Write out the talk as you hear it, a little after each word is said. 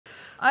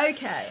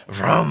Okay.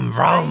 Vroom,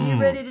 Are vroom. you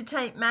ready to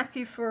take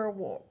Matthew for a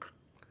walk?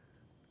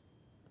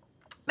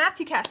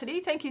 Matthew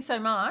Cassidy, thank you so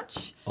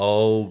much.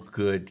 Oh,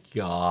 good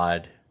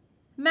God.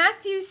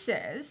 Matthew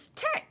says,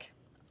 tech.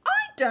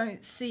 I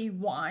don't see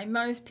why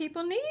most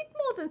people need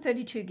more than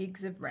 32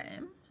 gigs of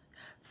RAM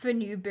for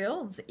new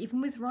builds,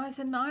 even with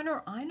Ryzen 9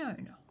 or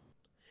i9.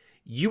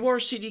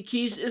 URCD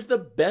Keys is the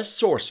best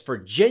source for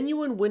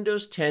genuine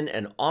Windows 10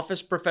 and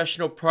Office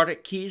Professional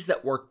product keys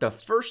that work the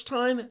first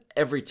time,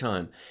 every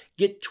time.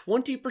 Get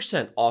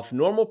 20% off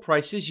normal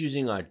prices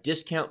using our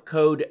discount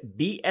code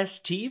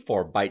BST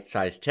for Byte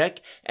Size Tech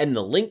and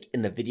the link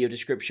in the video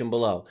description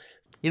below.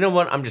 You know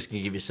what? I'm just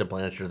going to give you a simple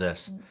answer to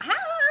this.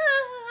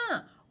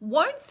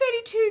 Won't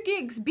 32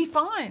 gigs be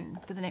fine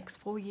for the next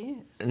 4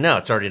 years? No,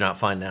 it's already not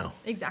fine now.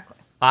 Exactly.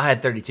 I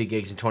had 32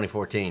 gigs in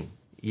 2014.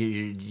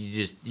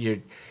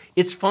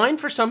 It's fine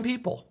for some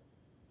people.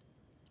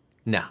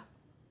 Now,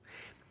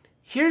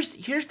 here's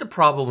the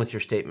problem with your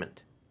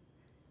statement.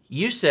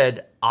 You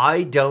said,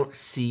 I don't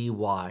see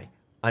why.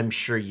 I'm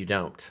sure you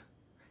don't.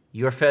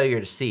 Your failure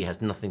to see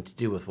has nothing to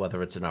do with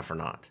whether it's enough or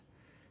not.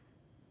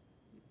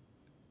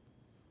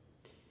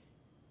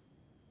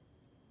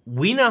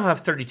 We now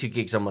have 32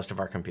 gigs on most of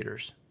our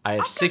computers. I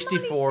have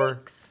 64.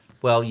 96.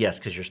 Well, yes,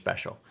 because you're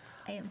special.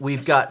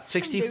 We've got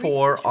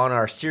 64 on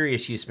our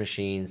serious use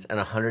machines and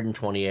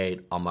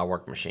 128 on my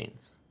work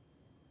machines.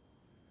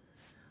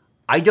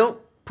 I don't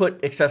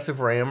put excessive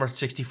RAM or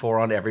 64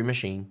 on every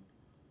machine.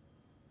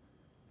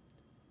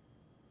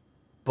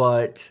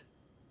 But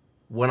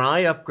when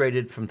I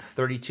upgraded from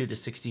 32 to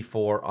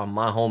 64 on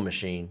my home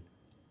machine,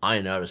 I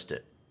noticed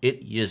it.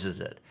 It uses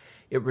it.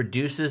 It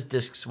reduces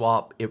disk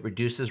swap. It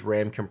reduces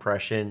RAM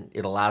compression.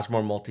 It allows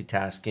more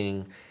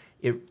multitasking.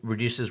 It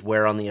reduces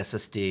wear on the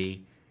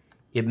SSD.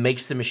 It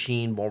makes the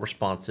machine more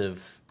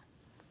responsive.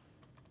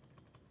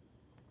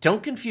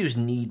 Don't confuse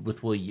need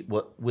with what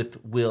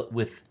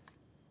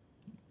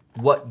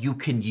you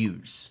can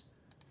use.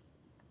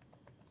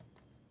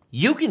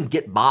 You can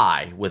get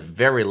by with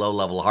very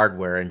low-level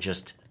hardware and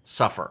just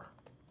suffer.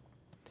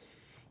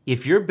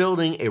 If you're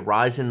building a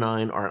Ryzen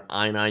 9 or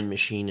an i9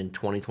 machine in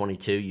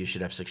 2022, you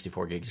should have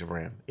 64 gigs of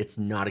RAM. It's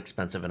not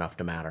expensive enough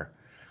to matter.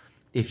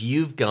 If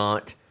you've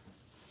got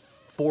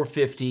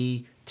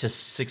 $450 to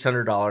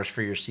 $600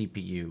 for your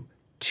CPU,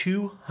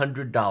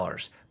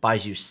 $200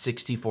 buys you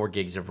 64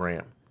 gigs of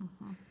RAM.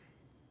 Mm-hmm.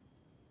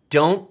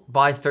 Don't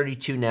buy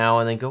 32 now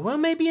and then go, well,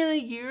 maybe in a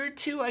year or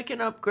two I can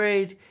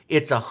upgrade.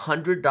 It's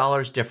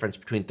 $100 difference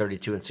between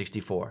 32 and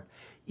 64.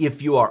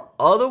 If you are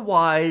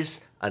otherwise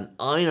an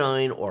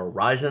i9 or a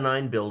Ryzen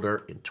 9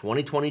 builder in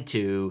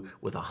 2022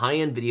 with a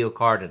high-end video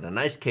card and a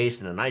nice case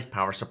and a nice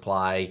power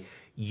supply,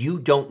 you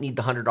don't need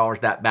the $100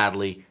 that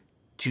badly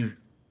to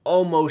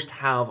almost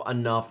have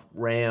enough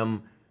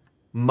RAM,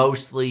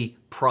 mostly,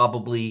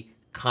 probably,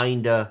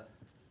 kinda,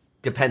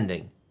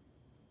 depending.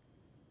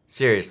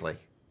 Seriously.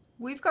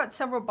 We've got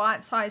several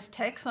bite-sized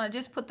techs, and I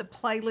just put the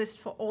playlist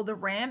for all the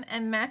RAM.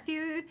 And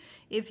Matthew,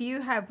 if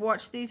you have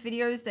watched these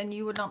videos, then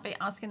you would not be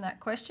asking that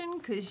question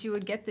because you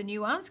would get the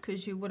nuance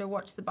because you would have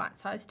watched the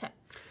bite-sized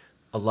techs.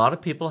 A lot of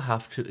people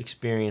have to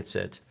experience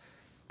it.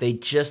 They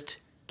just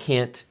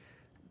can't.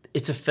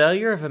 It's a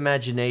failure of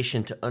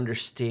imagination to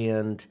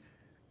understand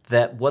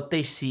that what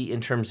they see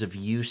in terms of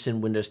use in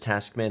Windows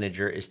Task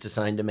Manager is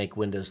designed to make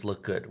Windows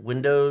look good.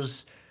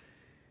 Windows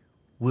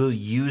will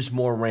use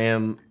more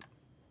RAM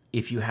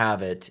if you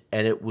have it,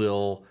 and it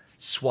will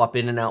swap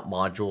in and out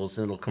modules,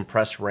 and it'll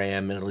compress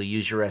RAM, and it'll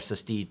use your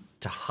SSD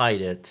to hide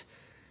it.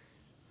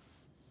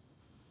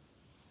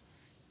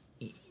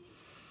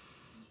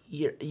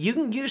 You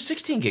can use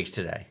 16 gigs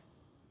today.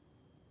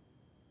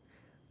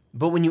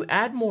 But when you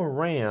add more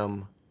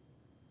RAM,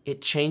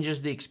 it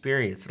changes the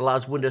experience. It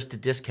allows Windows to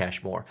disk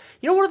cache more.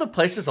 You know, one of the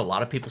places a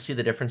lot of people see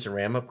the difference in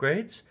RAM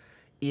upgrades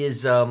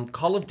is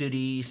Call of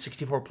Duty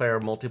 64-player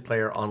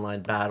multiplayer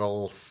online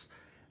battles,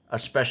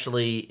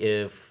 especially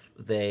if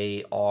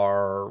they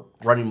are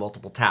running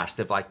multiple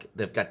tasks.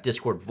 They've got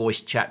Discord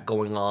voice chat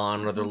going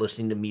on, or they're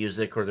listening to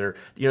music, or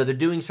they're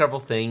doing several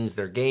things.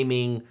 They're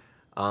gaming.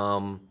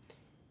 The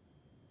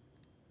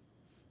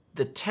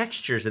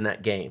textures in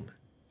that game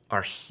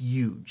are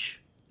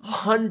huge,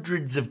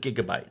 hundreds of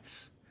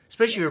gigabytes,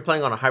 especially if you're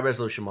playing on a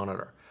high-resolution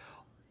monitor.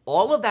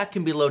 All of that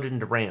can be loaded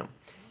into RAM.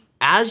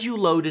 As you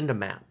load into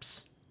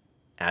maps,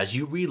 as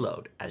you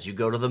reload, as you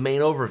go to the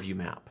main overview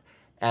map,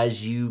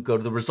 as you go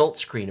to the results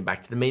screen and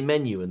back to the main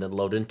menu and then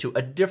load into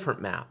a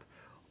different map,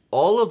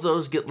 all of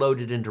those get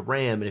loaded into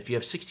RAM. And if you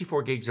have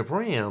 64 gigs of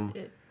RAM,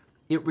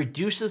 it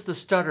reduces the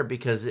stutter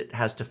because it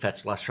has to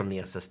fetch less from the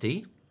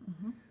SSD.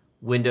 Mm-hmm.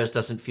 Windows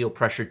doesn't feel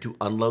pressured to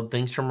unload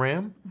things from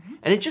RAM,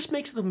 and it just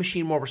makes the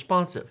machine more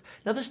responsive.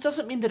 Now, this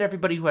doesn't mean that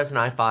everybody who has an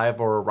i5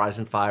 or a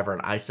Ryzen 5 or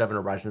an i7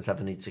 or Ryzen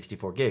 7 needs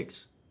 64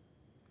 gigs.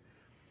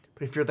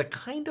 But if you're the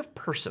kind of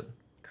person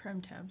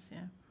Chrome tabs,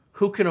 yeah,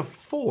 who can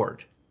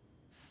afford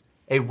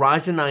a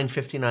Ryzen 9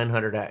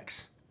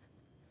 5900X,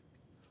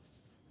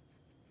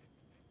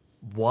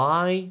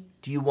 why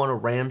do you want to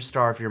RAM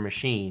starve your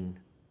machine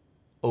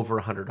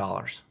over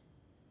 $100?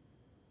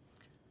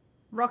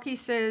 Rocky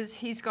says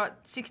he's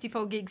got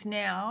 64 gigs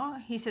now.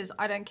 He says,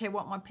 I don't care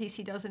what my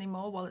PC does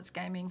anymore while it's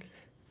gaming.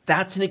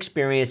 That's an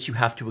experience you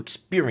have to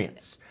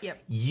experience.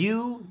 Yep.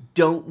 You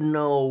don't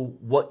know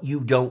what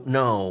you don't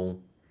know.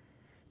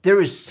 There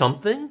is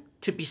something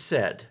to be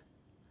said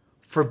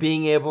for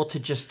being able to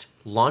just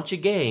launch a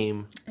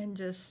game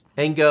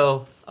and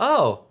go,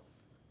 oh,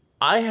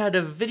 I had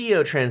a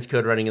video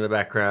transcode running in the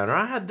background, or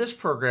I had this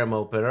program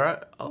open,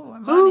 or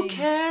who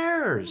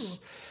cares?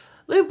 Ooh.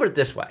 Let me put it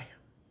this way.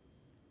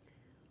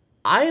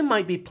 I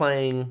might be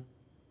playing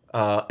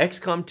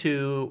XCOM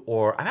 2,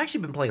 or I've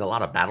actually been playing a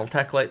lot of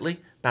BattleTech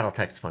lately.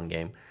 BattleTech's a fun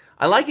game.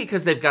 I like it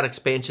because they've got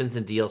expansions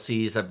and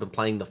DLCs. I've been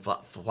playing the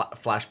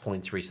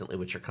Flashpoints recently,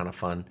 which are kind of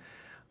fun.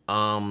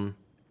 I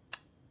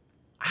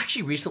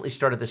actually recently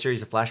started the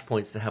series of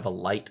Flashpoints that have a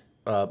light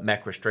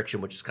mech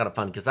restriction, which is kind of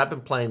fun because I've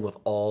been playing with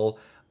all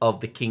of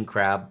the King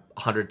Crab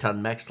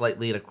 100-ton mechs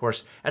lately. And of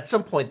course, at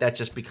some point, that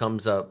just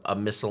becomes a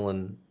missile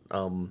and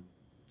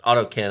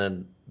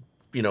autocannon,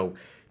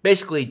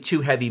 basically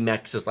two heavy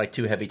mechs is like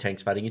two heavy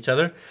tanks fighting each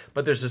other.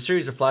 But there's a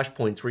series of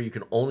flashpoints where you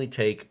can only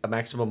take a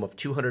maximum of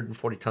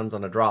 240 tons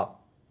on a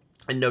drop,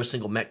 and no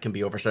single mech can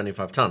be over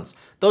 75 tons.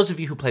 Those of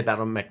you who play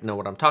BattleTech know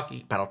what I'm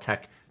talking about.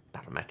 BattleTech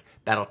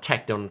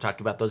know what I'm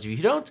talking about. Those of you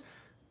who don't,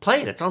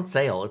 play it. It's on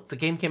sale. The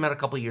game came out a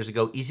couple years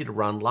ago. Easy to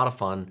run, a lot of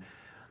fun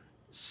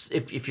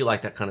if you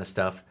like that kind of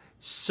stuff.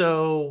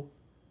 So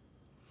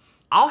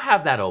I'll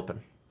have that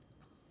open.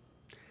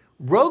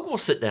 Rogue will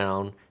sit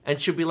down and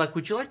she'll be like,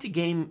 would you like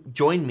to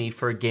join me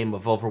for a game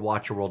of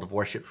Overwatch or World of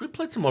Warships? We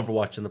played some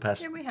Overwatch in the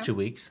past 2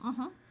 weeks.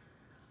 Mm-hmm.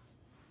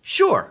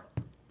 Sure.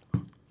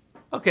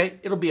 Okay,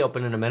 it'll be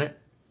open in a minute.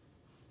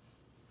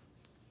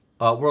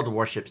 World of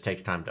Warships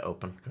takes time to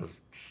open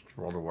because it's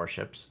World of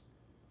Warships.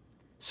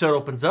 So it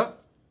opens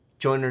up,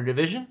 join her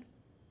division,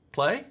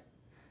 play.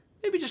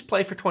 Maybe just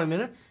play for 20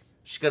 minutes.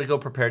 She's got to go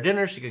prepare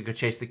dinner. She's got to go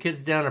chase the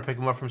kids down or pick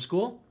them up from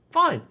school.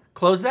 Fine.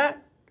 Close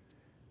that.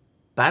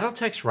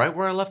 BattleTech's right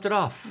where I left it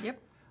off. Yep.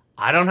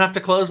 I don't have to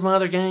close my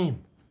other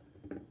game.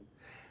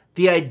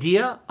 The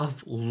idea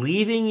of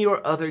leaving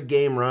your other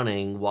game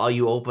running while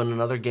you open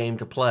another game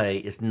to play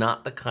is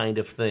not the kind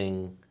of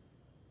thing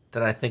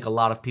that I think a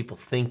lot of people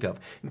think of.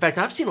 In fact,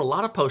 I've seen a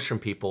lot of posts from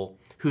people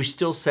who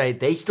still say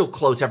they still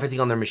close everything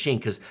on their machine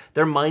because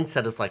their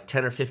mindset is like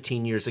 10 or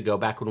 15 years ago,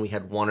 back when we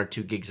had 1 or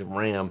 2 gigs of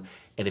RAM,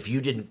 and if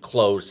you didn't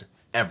close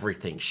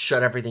everything,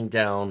 shut everything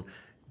down,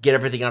 get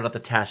everything out of the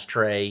task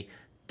tray,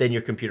 then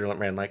your computer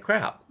ran like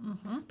crap.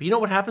 Mm-hmm. But you know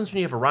what happens when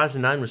you have a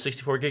Ryzen 9 with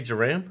 64 gigs of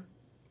RAM?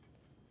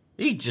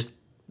 You just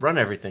run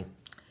everything.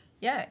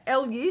 Yeah,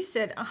 LU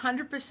said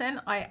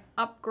 100% I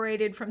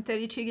upgraded from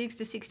 32 gigs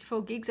to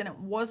 64 gigs, and it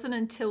wasn't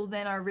until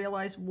then I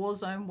realized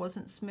Warzone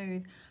wasn't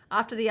smooth.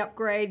 After the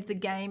upgrade, the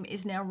game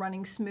is now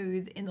running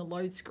smooth in the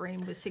load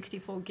screen with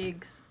 64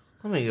 gigs.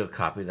 Let me go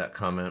copy that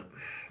comment.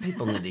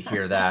 People need to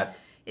hear that.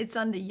 It's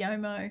under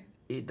Yomo.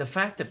 The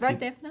fact that right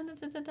there. No,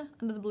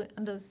 under the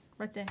blue,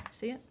 right there.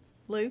 See it?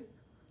 Blue.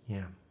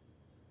 Yeah.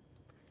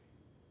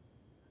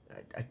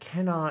 I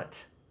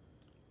cannot.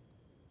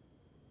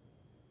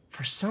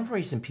 For some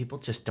reason, people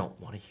just don't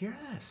want to hear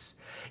this.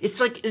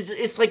 It's like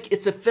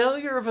it's a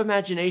failure of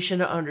imagination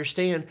to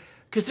understand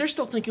because they're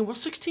still thinking, well,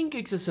 16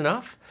 gigs is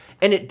enough.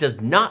 And it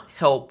does not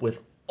help,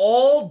 with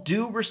all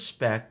due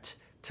respect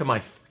to my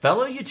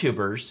fellow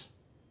YouTubers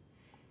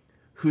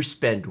who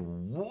spend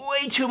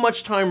way too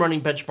much time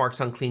running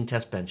benchmarks on clean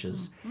test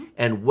benches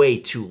and way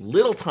too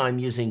little time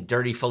using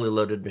dirty, fully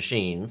loaded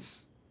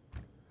machines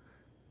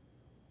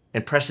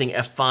and pressing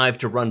F5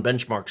 to run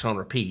benchmarks on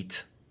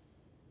repeat.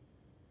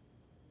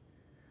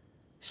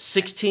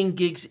 16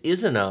 gigs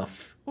is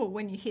enough. Well,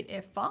 when you hit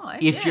F5.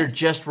 If you're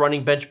just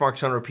running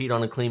benchmarks on repeat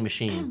on a clean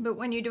machine. But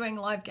when you're doing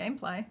live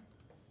gameplay.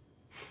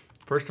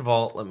 First of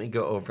all, let me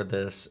go over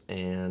this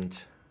and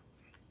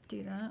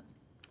do that.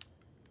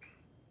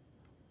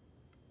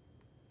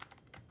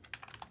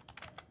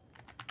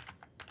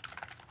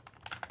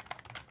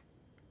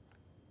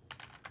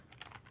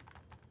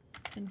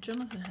 And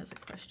Jonathan has a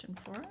question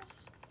for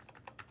us.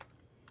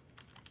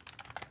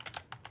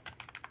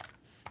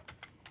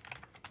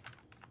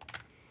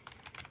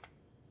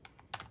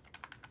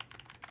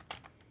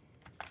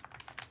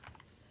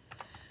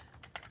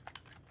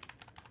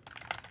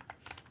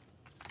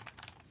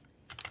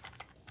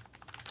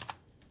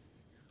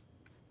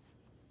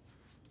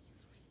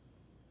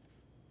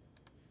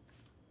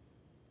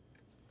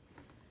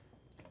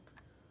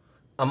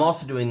 I'm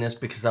also doing this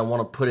because I want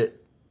to put it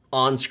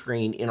on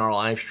screen in our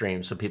live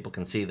stream so people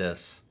can see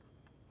this.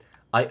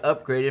 I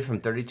upgraded from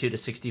 32 to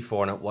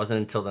 64, and it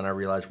wasn't until then I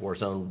realized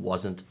Warzone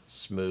wasn't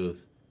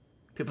smooth.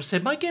 People say,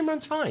 my game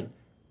runs fine.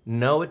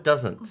 No, it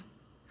doesn't.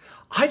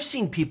 I've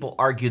seen people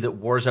argue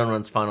that Warzone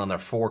runs fine on their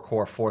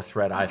 4-core,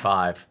 4-thread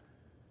i5.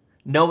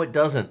 No, it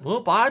doesn't.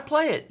 Well, I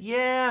play it.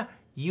 Yeah,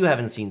 you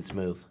haven't seen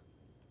smooth.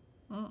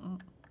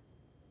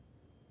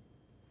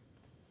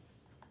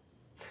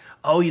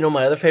 Oh, you know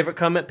my other favorite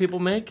comment people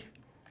make?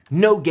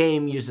 No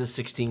game uses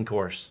 16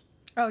 cores.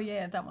 Oh,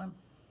 yeah, that one.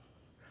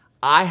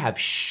 I have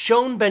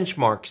shown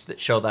benchmarks that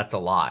show that's a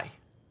lie.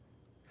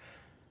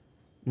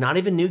 Not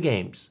even new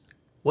games.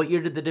 What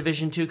year did The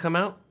Division 2 come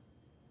out?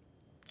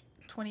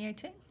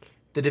 2018.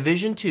 The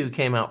Division 2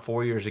 came out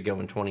 4 years ago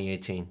in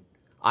 2018.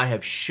 I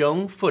have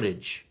shown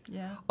footage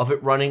of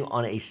it running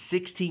on a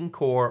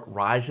 16-core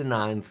Ryzen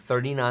 9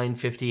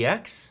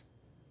 3950X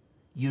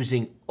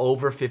using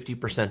over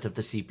 50% of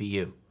the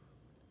CPU.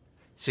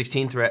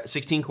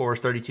 16 cores,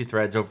 32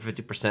 threads, over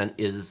 50%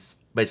 is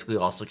basically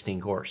all 16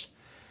 cores.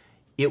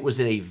 It was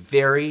in a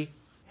very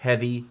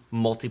heavy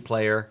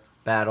multiplayer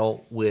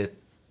battle with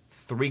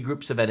 3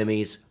 groups of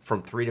enemies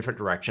from 3 different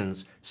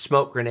directions,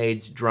 smoke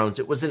grenades, drones.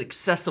 It was an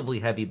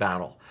excessively heavy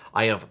battle.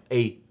 I have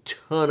a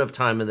ton of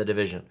time in The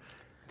Division.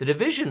 The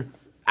Division,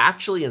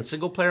 actually in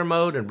single-player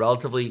mode and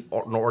relatively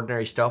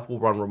ordinary stuff, will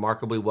run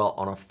remarkably well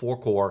on a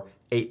 4-core,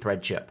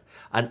 8-thread chip.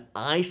 An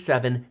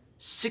i7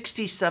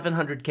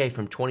 6700K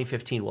from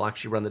 2015 will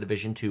actually run The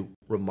Division 2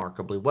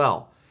 remarkably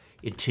well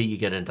until you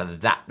get into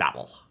that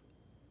battle.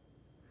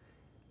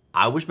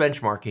 I was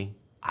benchmarking,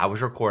 I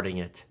was recording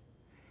it,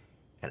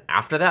 and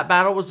after that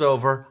battle was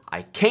over,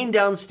 I came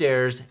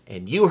downstairs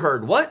and you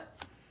heard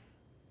what?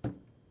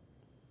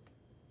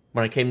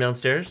 When I came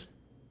downstairs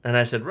and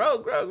I said,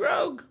 "Rogue, rogue,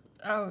 rogue."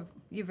 Oh,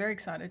 you're very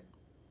excited.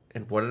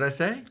 And what did I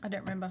say? I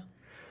don't remember.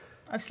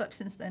 I've slept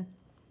since then.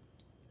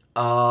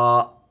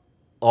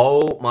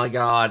 Oh my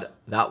God,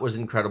 that was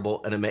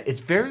incredible and amazing.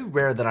 It's very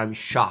rare that I'm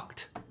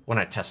shocked when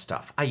I test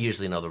stuff. I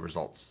usually know the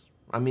results.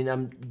 I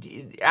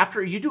mean,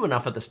 after you do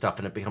enough of the stuff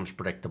and it becomes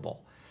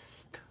predictable.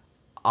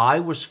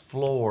 I was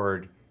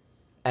floored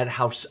at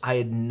how I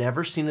had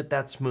never seen it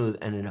that smooth,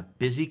 and in a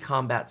busy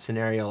combat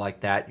scenario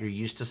like that, you're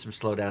used to some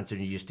slowdowns and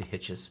you're used to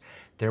hitches.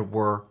 There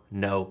were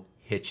no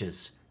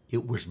hitches.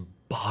 It was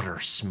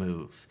butter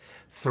smooth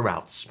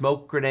throughout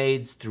smoke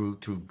grenades, through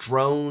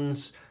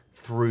drones,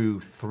 through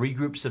 3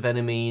 groups of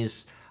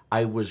enemies.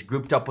 I was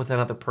grouped up with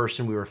another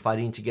person. We were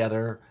fighting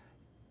together,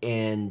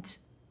 and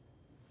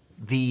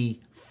the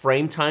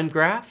frame time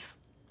graph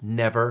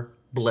never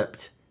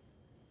blipped.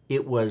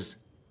 It was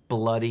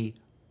bloody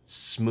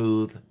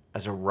smooth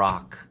as a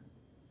rock.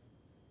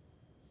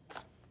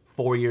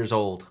 4 years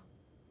old.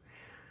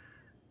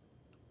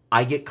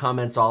 I get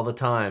comments all the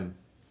time.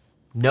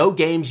 No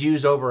games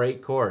use over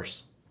 8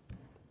 cores.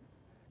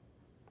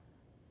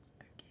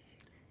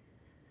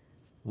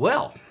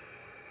 Well,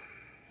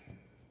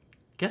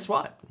 guess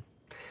what?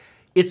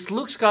 It's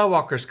Luke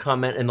Skywalker's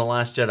comment in The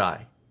Last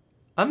Jedi.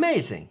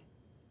 Amazing.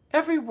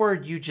 Every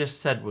word you just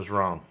said was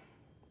wrong.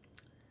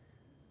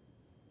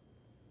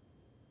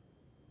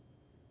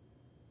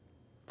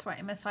 That's why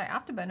MSI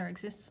Afterburner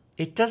exists.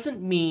 It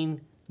doesn't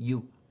mean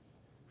you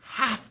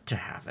have to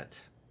have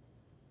it.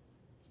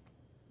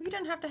 You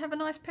don't have to have a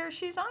nice pair of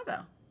shoes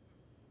either.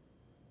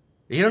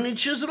 You don't need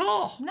shoes at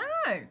all.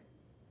 No.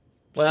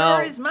 Well,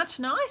 sure is much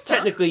nicer.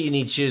 Technically, you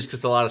need shoes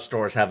because a lot of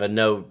stores have a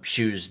no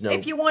shoes, no...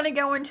 If you want to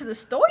go into the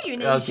store, you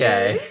need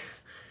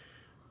shoes.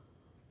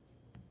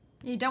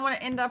 You don't want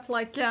to end up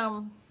like,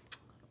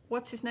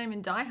 what's his name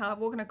in Die Hard,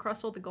 walking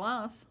across all the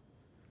glass.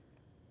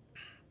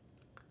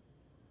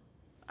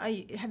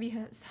 Have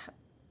you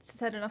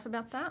said enough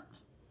about that?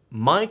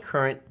 My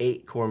current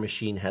 8-core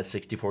machine has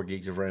 64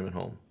 gigs of RAM at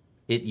home.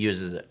 It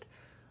uses it.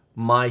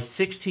 My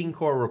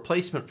 16-core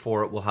replacement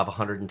for it will have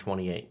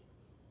 128.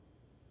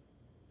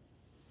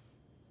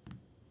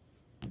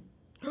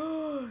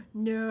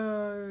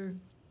 No.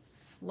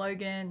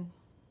 Logan.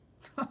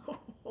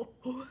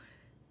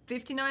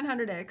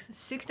 5900X,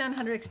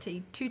 6900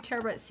 XT, 2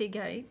 terabyte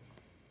Seagate,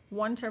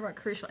 1 terabyte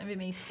Crucial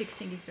NVMe,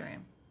 16 gigs of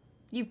RAM.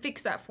 You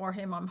fix that for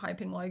him, I'm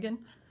hoping, Logan.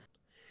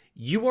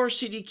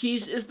 URCD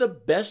Keys is the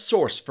best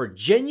source for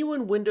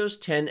genuine Windows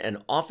 10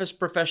 and Office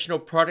Professional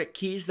product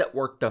keys that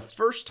work the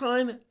first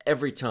time,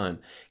 every time.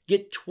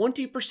 Get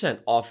 20%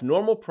 off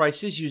normal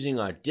prices using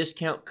our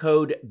discount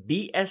code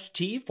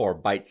BST for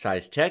Byte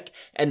Size Tech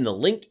and the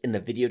link in the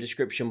video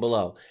description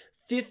below.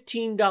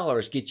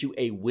 $15 gets you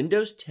a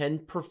Windows 10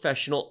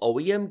 Professional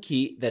OEM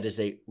key that is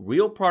a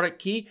real product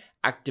key,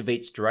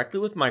 activates directly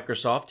with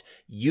Microsoft,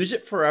 use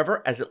it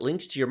forever as it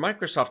links to your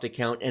Microsoft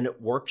account and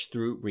it works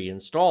through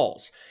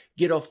reinstalls.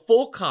 Get a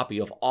full copy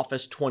of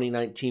Office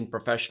 2019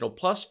 Professional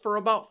Plus for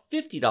about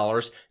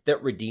 $50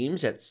 that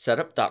redeems at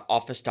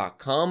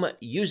setup.office.com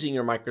using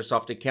your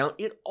Microsoft account.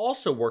 It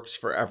also works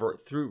forever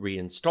through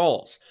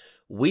reinstalls.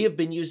 We have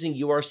been using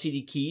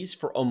URCD keys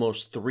for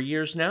almost 3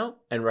 years now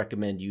and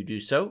recommend you do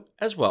so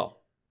as well.